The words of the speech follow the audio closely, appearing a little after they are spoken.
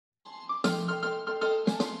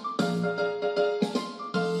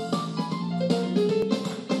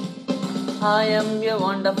I am a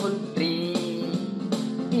wonderful tree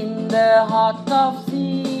in the heart of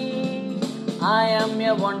sea. I am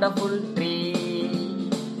a wonderful tree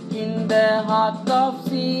in the heart of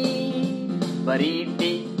sea. Buried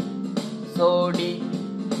deep, so deep,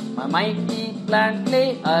 my mighty plant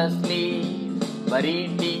lay asleep.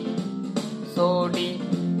 Buried deep, so deep,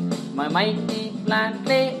 my mighty plant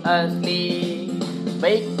lay asleep.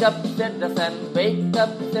 Wake up, said the sun, wake up,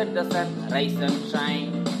 said the sun, rise and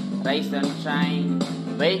shine, rise and shine.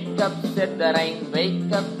 Wake up, said the rain,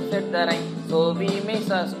 wake up, said the rain, so we may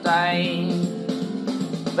sustain.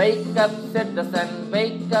 Wake up, said the sun,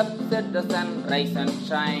 wake up, said the sun, rise and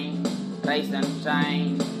shine, rise and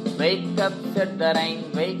shine. Wake up, said the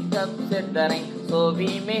rain, wake up, said the rain, so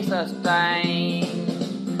we may sustain.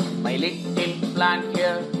 My little plant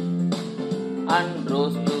here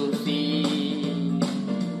unrose to see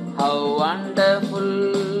how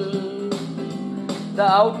wonderful the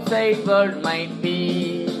outside world might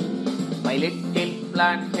be. My little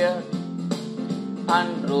plant here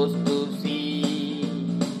unrose to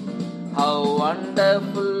see how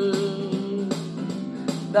wonderful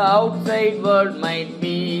the outside world might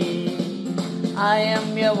be. I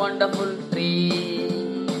am a wonderful tree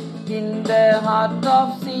in the heart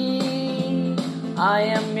of sea. I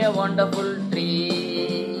am a wonderful tree.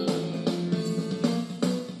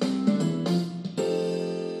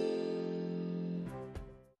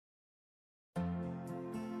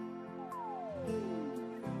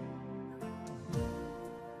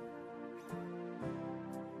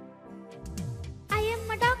 I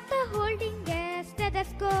am a doctor holding a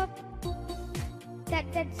stethoscope. That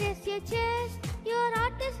says your chest, your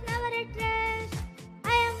heart is never at rest.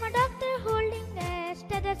 I am a doctor holding a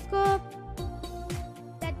stethoscope.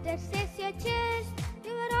 That says your chest,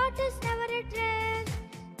 your heart is never at rest.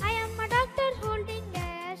 I am a doctor holding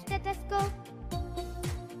a stethoscope.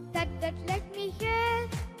 That let me hear,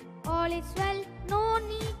 all is well, no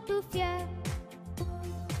need to fear.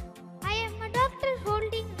 I am a doctor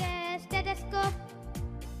holding a stethoscope.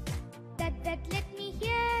 That let me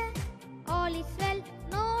hear, all is well,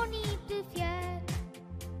 no need to fear.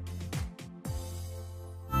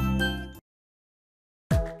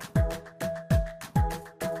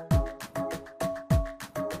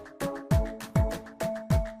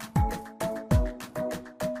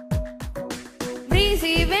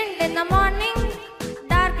 Breezy wind in the morning,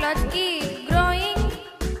 dark clouds keep growing,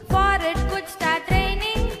 for it could start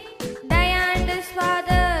raining. Diane and his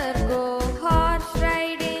father go horse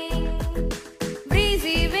riding.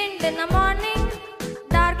 Breezy wind in the morning,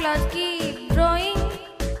 dark clouds keep growing,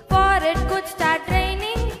 for it could start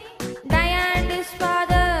raining. Diane and his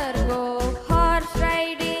father go horse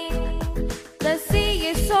riding. The sea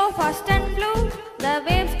is so fast and blue, the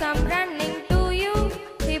waves come running to you.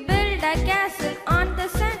 He built a castle on the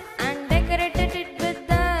sand and decorated it with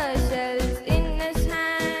the shells in his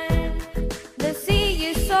hand. The sea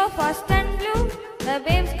is so fast and blue, the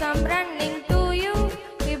waves come running to you.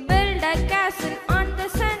 He built a castle on the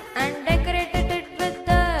sand and decorated it with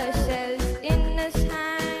the shells in his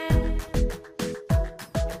hand.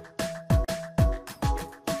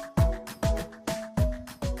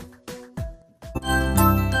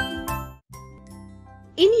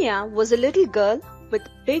 Inia was a little girl with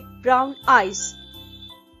big brown eyes.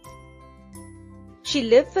 She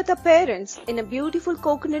lived with her parents in a beautiful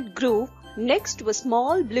coconut grove next to a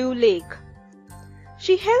small blue lake.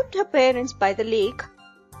 She helped her parents by the lake,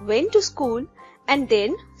 went to school, and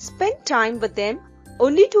then spent time with them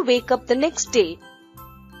only to wake up the next day.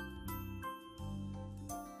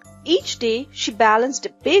 Each day she balanced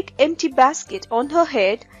a big empty basket on her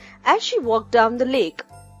head as she walked down the lake.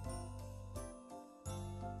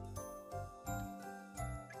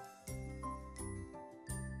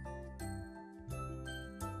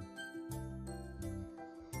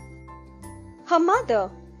 Her mother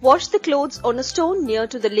washed the clothes on a stone near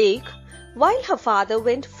to the lake while her father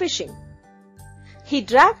went fishing. He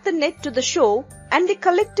dragged the net to the shore and they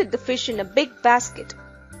collected the fish in a big basket.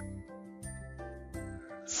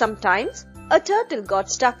 Sometimes a turtle got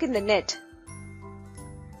stuck in the net,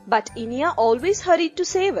 but Inia always hurried to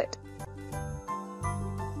save it.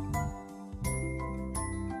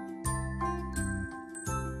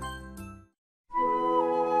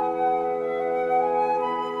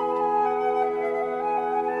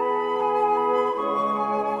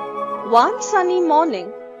 One sunny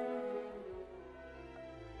morning,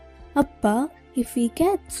 Appa, if we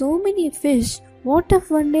catch so many fish, what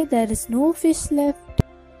if one day there is no fish left?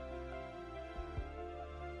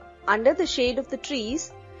 under the shade of the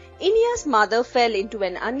trees, Inia's mother fell into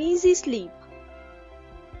an uneasy sleep.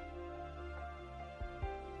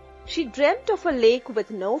 She dreamt of a lake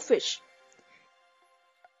with no fish,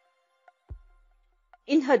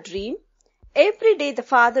 In her dream, every day the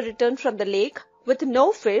father returned from the lake with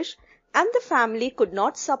no fish and the family could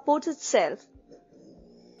not support itself.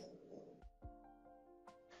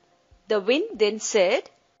 The wind then said,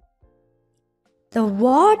 "The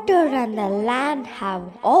water and the land have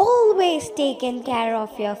always taken care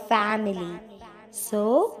of your family, so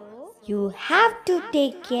you have to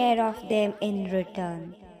take care of them in return."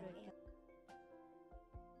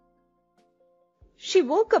 She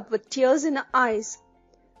woke up with tears in her eyes.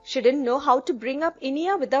 She didn't know how to bring up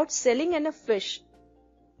Inia without selling enough fish.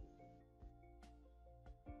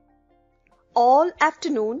 All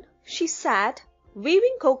afternoon, she sat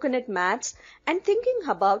weaving coconut mats and thinking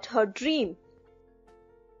about her dream.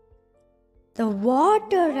 "The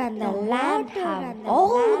water and the land have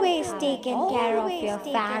always taken care of your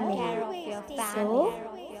family, so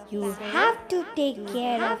you have to take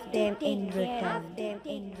care of them in return."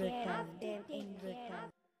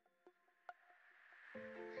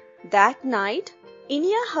 That night,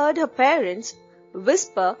 Inia heard her parents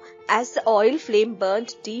whisper as the oil flame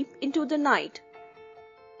burned deep into the night.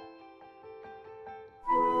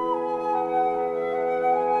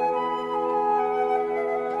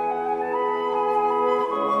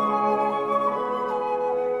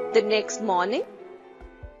 The next morning,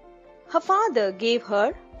 her father gave her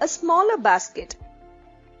a smaller basket.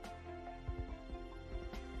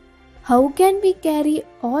 How can we carry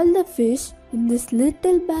all the fish in this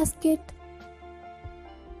little basket?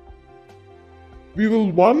 We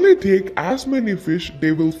will only take as many fish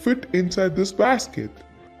they will fit inside this basket.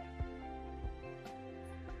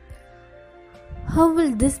 How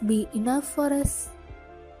will this be enough for us?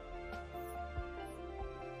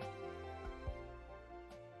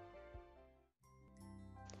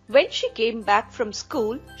 When she came back from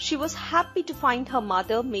school, she was happy to find her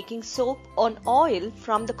mother making soap on oil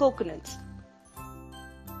from the coconuts.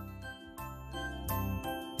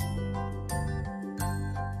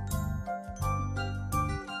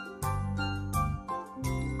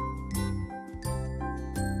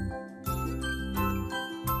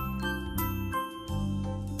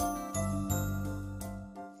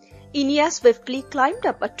 Inia swiftly climbed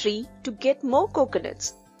up a tree to get more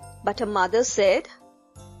coconuts, but her mother said,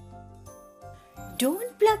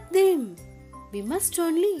 "Don't pluck them. We must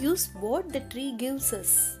only use what the tree gives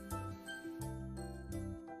us."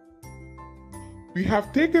 We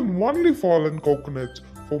have taken only fallen coconuts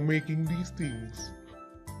for making these things.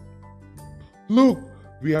 Look,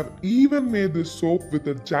 we have even made this soap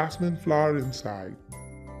with a jasmine flower inside.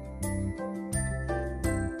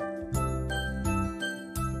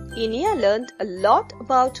 Inia learned a lot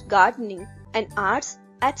about gardening and arts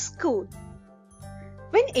at school.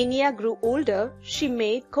 When Inia grew older, she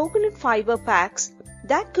made coconut fiber packs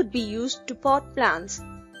that could be used to pot plants.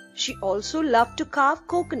 She also loved to carve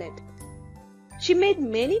coconut. She made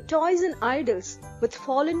many toys and idols with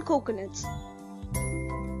fallen coconuts.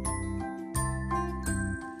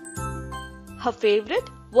 Her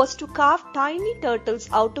favorite was to carve tiny turtles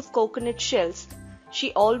out of coconut shells.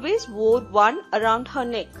 She always wore one around her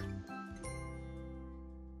neck.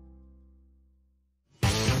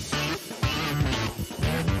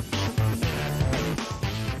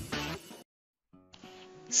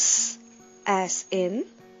 S as in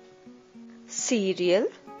cereal.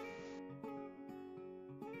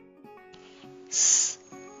 S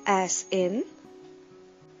as in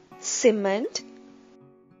cement.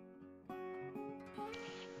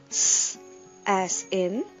 S as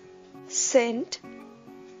in scent.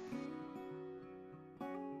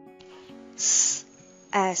 S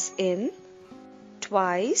as in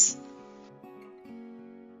twice.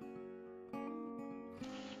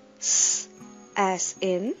 S as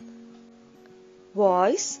in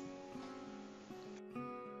voice.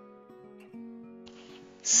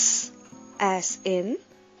 S as in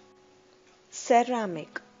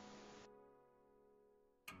ceramic.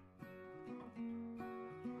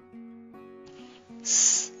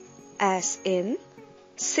 S as in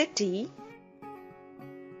city.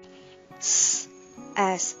 S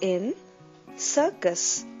as in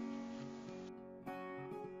circus.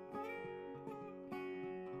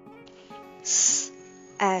 S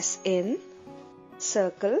as in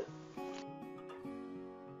circle.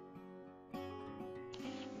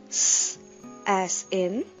 S as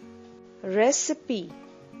in recipe.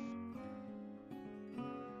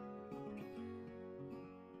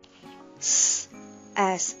 S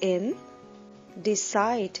as in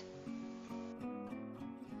decide.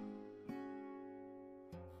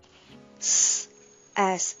 S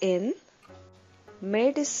as in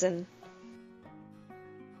medicine.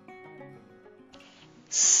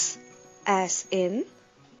 S as in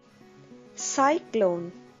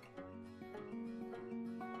cyclone.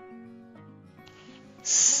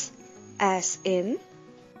 as in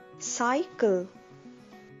cycle.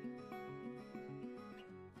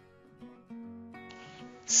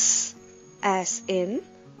 S as in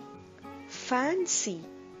fancy.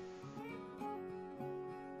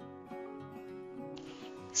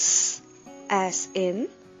 S as in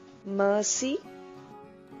mercy.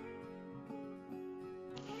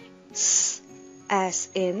 S as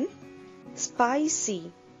in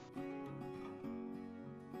spicy.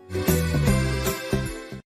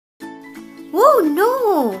 Oh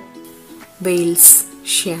no! wails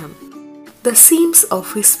Shyam. The seams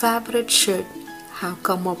of his favorite shirt have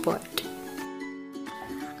come apart.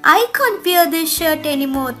 I can't wear this shirt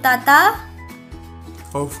anymore, Tata.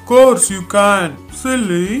 Of course you can,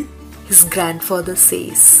 silly. His grandfather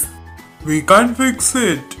says. We can't fix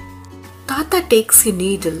it. Tata takes a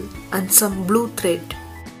needle and some blue thread.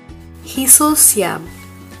 He shows Shyam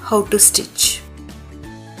how to stitch.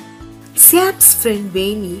 Shyam's friend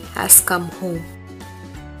Veni has come home.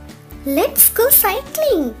 Let's go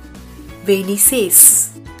cycling. Veni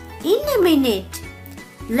says. In a minute.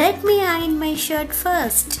 Let me iron my shirt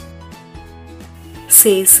first,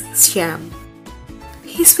 says Shyam.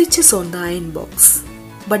 He switches on the iron box,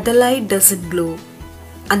 but the light doesn't glow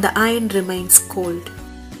and the iron remains cold.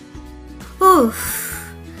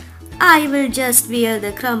 Oof! I will just wear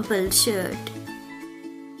the crumpled shirt,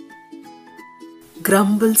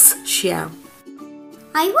 grumbles Shyam.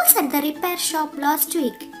 I was at the repair shop last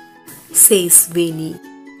week, says Veni.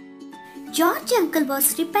 George uncle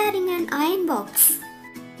was repairing an iron box.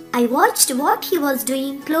 I watched what he was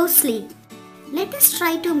doing closely. Let us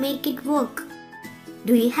try to make it work.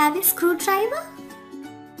 Do you have a screwdriver?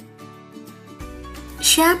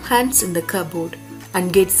 Shyam hands in the cupboard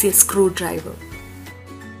and gets a screwdriver.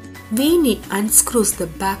 Veni unscrews the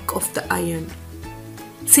back of the iron.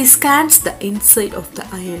 She scans the inside of the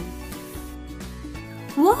iron.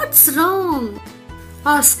 What's wrong?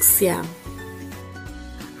 asks Shyam.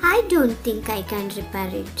 I don't think I can repair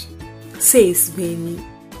it, says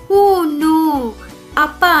Veni. Oh no!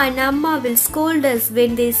 Appa and Amma will scold us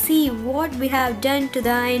when they see what we have done to the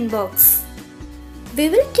iron box. We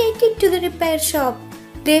will take it to the repair shop.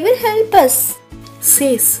 They will help us,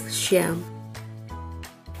 says Shyam.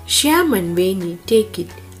 Shyam and Veni take it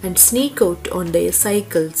and sneak out on their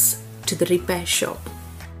cycles to the repair shop.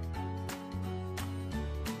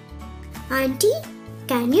 Auntie,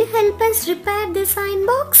 can you help us repair this iron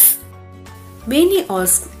box? Veni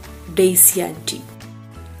asks Daisy auntie.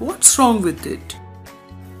 What's wrong with it?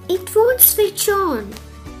 It won't switch on,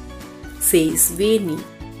 says Veni.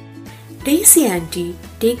 Daisy auntie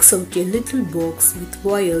takes out a little box with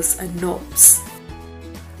wires and knobs.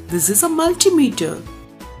 This is a multimeter,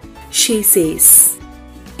 she says.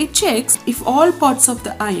 It checks if all parts of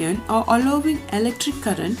the iron are allowing electric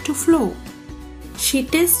current to flow. She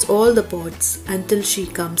tests all the parts until she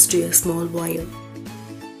comes to a small wire.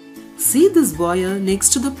 See this wire next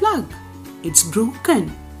to the plug? It's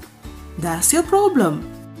broken. That's your problem.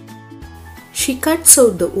 She cuts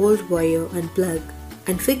out the old wire and plug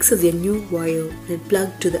and fixes a new wire and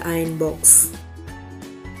plug to the iron box.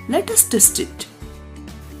 Let us test it.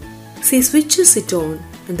 She switches it on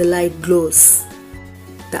and the light glows.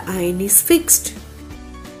 The iron is fixed.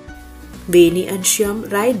 Veni and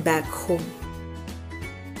Shyam ride back home.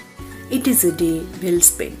 It is a day well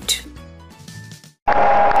spent.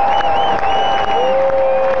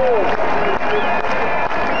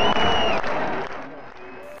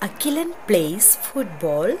 Akilan plays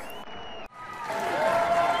football.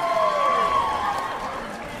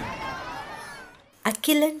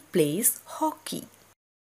 Akilan plays hockey.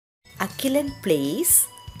 Akilan plays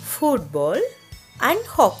football and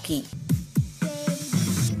hockey.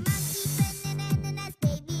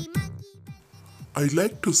 I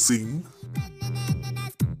like to sing.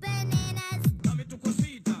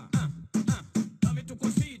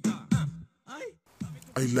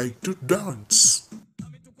 I like to dance.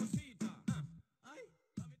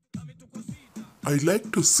 I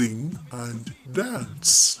like to sing and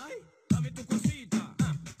dance.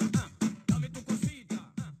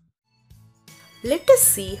 Let us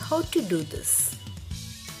see how to do this.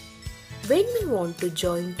 When we want to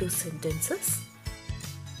join two sentences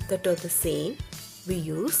that are the same, we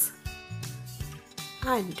use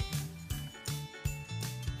and.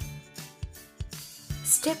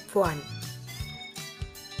 Step 1.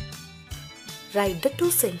 Write the two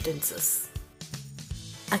sentences.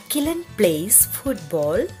 Akilan plays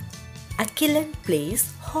football. Akilan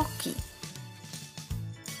plays hockey.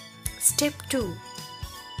 Step 2.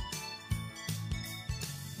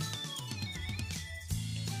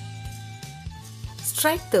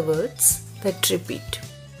 Strike the words that repeat.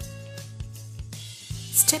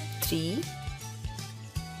 Step tree.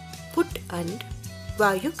 Put and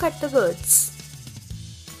while you cut the words.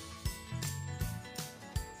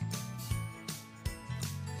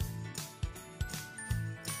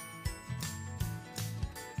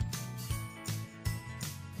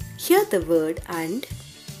 Here the word and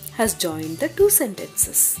has joined the two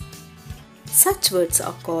sentences. Such words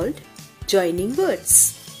are called joining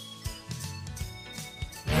words.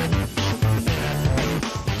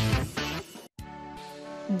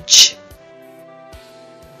 J,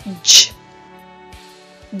 j,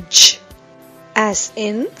 j, as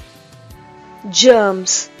in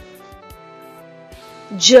germs,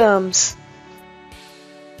 germs,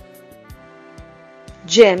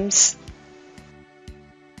 gems,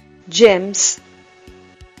 gems,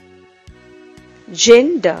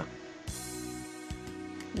 gender,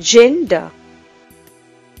 gender,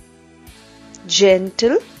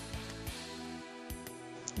 gentle,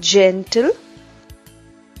 gentle,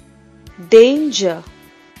 danger,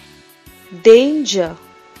 danger,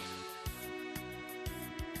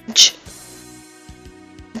 j,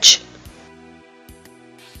 j,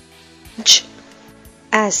 j,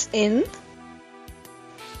 as in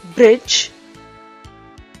bridge,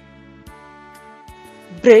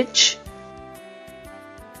 bridge,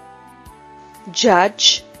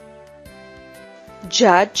 judge,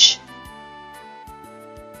 judge,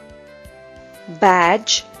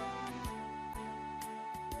 badge,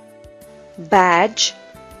 badge,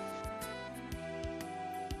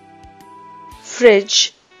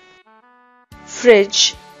 fridge,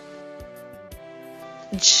 fridge,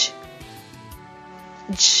 j,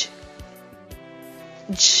 j,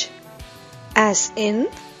 j, as in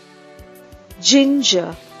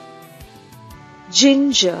ginger,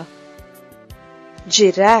 ginger,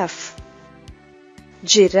 giraffe,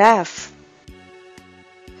 giraffe,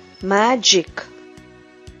 magic,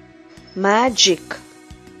 magic,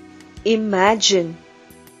 imagine,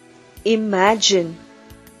 imagine.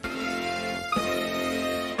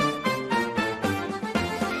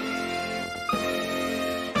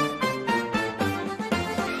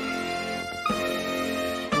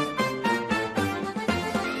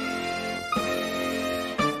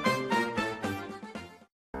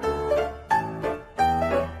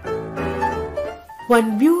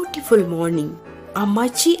 One beautiful morning,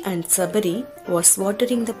 Ammachi and Sabari was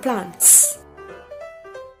watering the plants.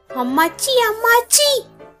 Ammachi, Ammachi,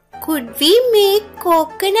 could we make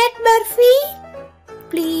coconut barfi?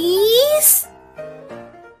 Please?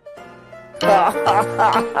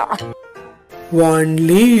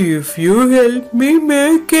 Only if you help me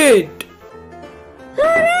make it.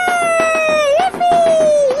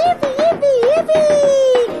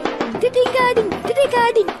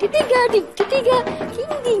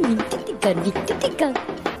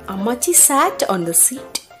 Ammachi sat on the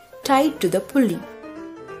seat tied to the pulley.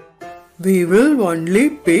 We will only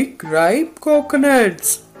pick ripe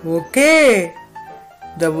coconuts, okay?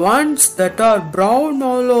 The ones that are brown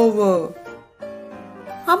all over.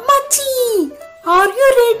 Ammachi, are you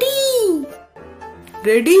ready?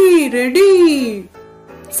 Ready, ready.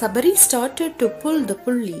 Sabari started to pull the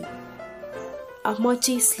pulley.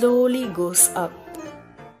 Ammachi slowly goes up.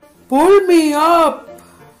 Pull me up,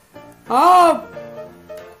 up,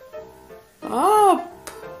 up.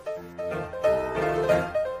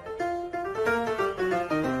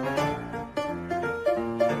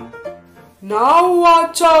 Now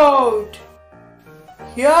watch out.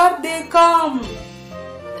 Here they come.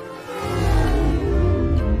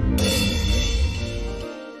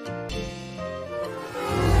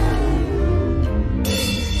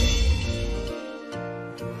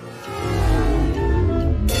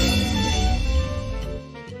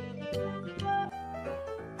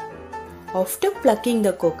 After plucking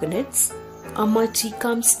the coconuts, Ammachi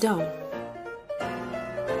comes down.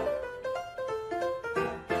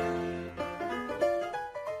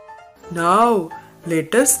 Now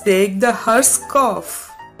let us take the husk off.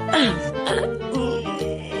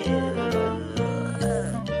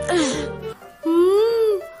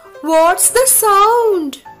 What's the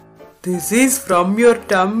sound? This is from your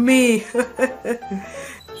tummy,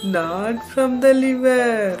 not from the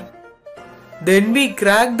liver. Then we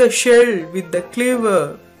crack the shell with the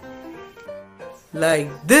cleaver,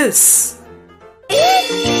 like this.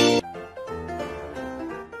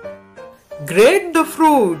 Grate the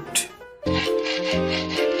fruit.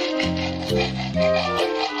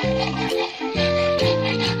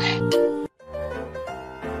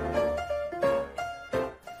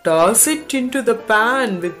 Toss it into the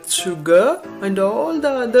pan with sugar and all the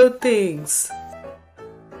other things.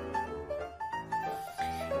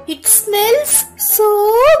 It smells so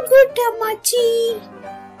good, Ammachi.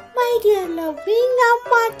 My dear loving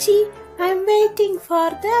Ammachi, I'm waiting for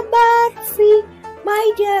the barfi.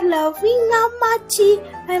 My dear loving Ammachi,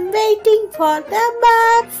 I'm waiting for the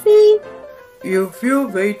barfi. If you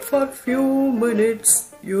wait for few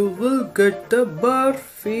minutes, you will get the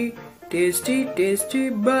barfi. Tasty, tasty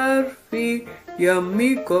barfi.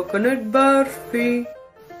 Yummy coconut barfi.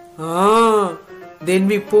 Then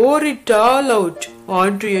we pour it all out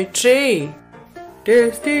onto a tray.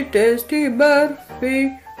 Tasty, tasty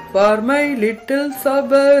barfi for my little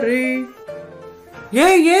sabari.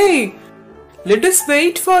 Yay! Let us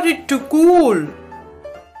wait for it to cool.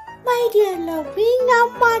 My dear loving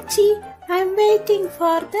Ammachi, I'm waiting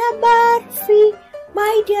for the barfi.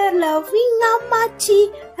 My dear loving Ammachi,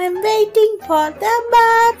 I'm waiting for the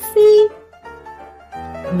barfi.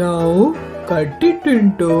 Now cut it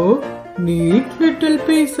into neat little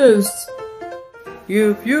pieces.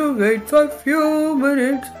 If you wait for few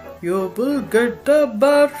minutes, you will get the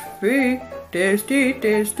barfi. Tasty,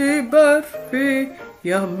 tasty barfi.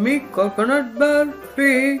 Yummy coconut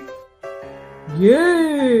barfi.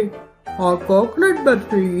 Yay! Our coconut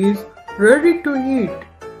barfi is ready to eat.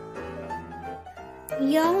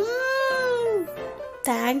 Yum!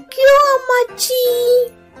 Thank you,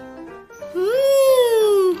 Ammachi.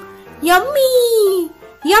 Yummy!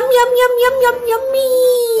 Yummy!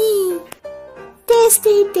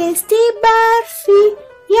 Tasty, tasty barfi.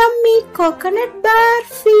 Yummy coconut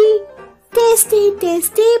barfi. Tasty,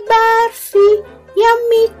 tasty barfi.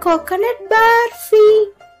 Yummy coconut barfi.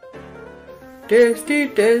 Tasty,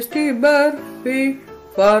 tasty barfi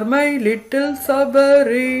for my little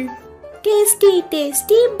sabari. Tasty,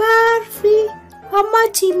 tasty barfi.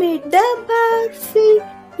 Ammachi made the barfi.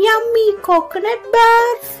 Yummy coconut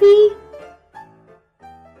barfi.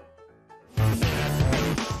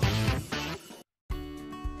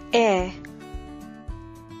 A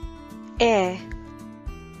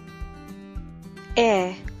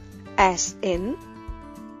as in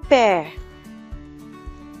pear.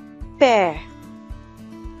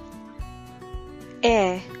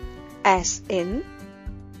 A as in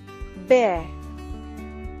bear.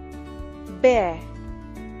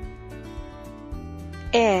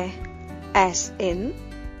 A as in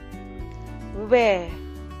where.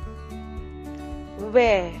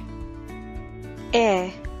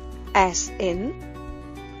 A as in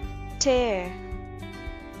tear.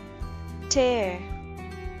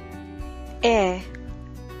 A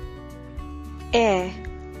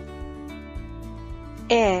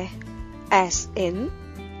as in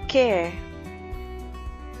care.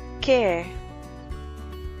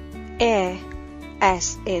 A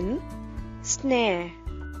as in snare.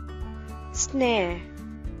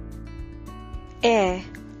 A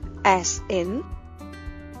as in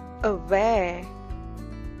aware.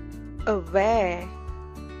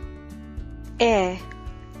 A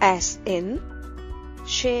as in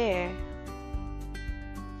share.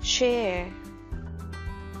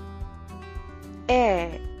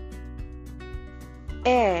 A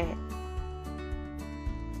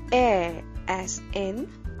as in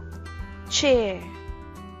chair.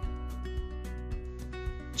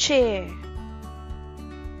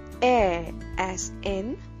 A as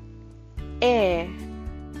in air.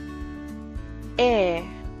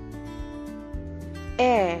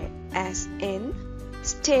 A as in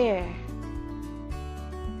stare.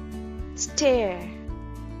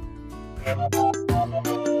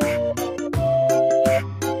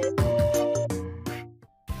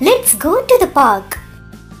 Let's go to the park.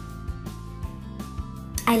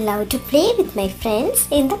 I love to play with my friends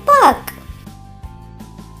in the park.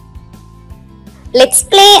 Let's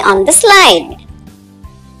play on the slide.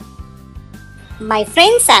 My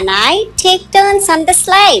friends and I take turns on the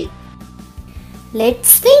slide.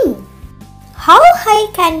 Let's swing. How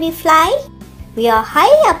high can we fly? We are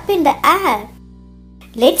high up in the air.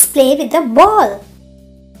 Let's play with the ball.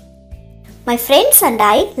 My friends and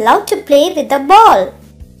I love to play with the ball.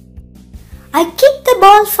 I kick the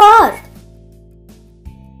ball far.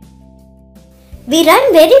 We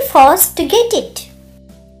run very fast to get it.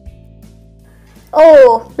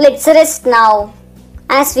 Oh, let's rest now,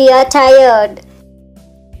 as we are tired.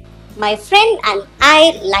 My friend and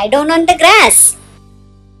I lie down on the grass.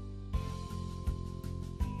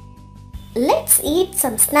 Let's eat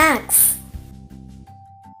some snacks.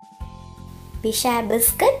 We share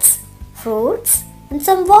biscuits, fruits, and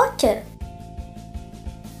some water.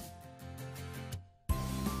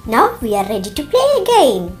 Now we are ready to play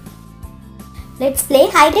again. Let's play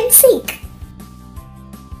hide and seek.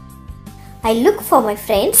 I look for my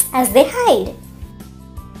friends as they hide.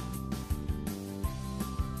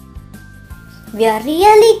 We are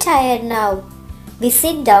really tired now. We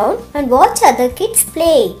sit down and watch other kids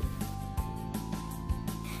play.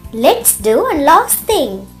 Let's do one last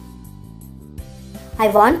thing. I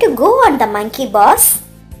want to go on the monkey bus.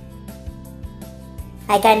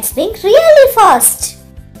 I can swing really fast.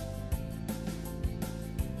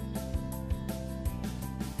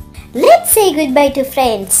 Let's say goodbye to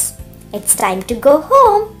friends. It's time to go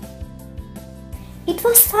home. It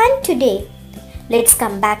was fun today. Let's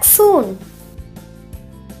come back soon.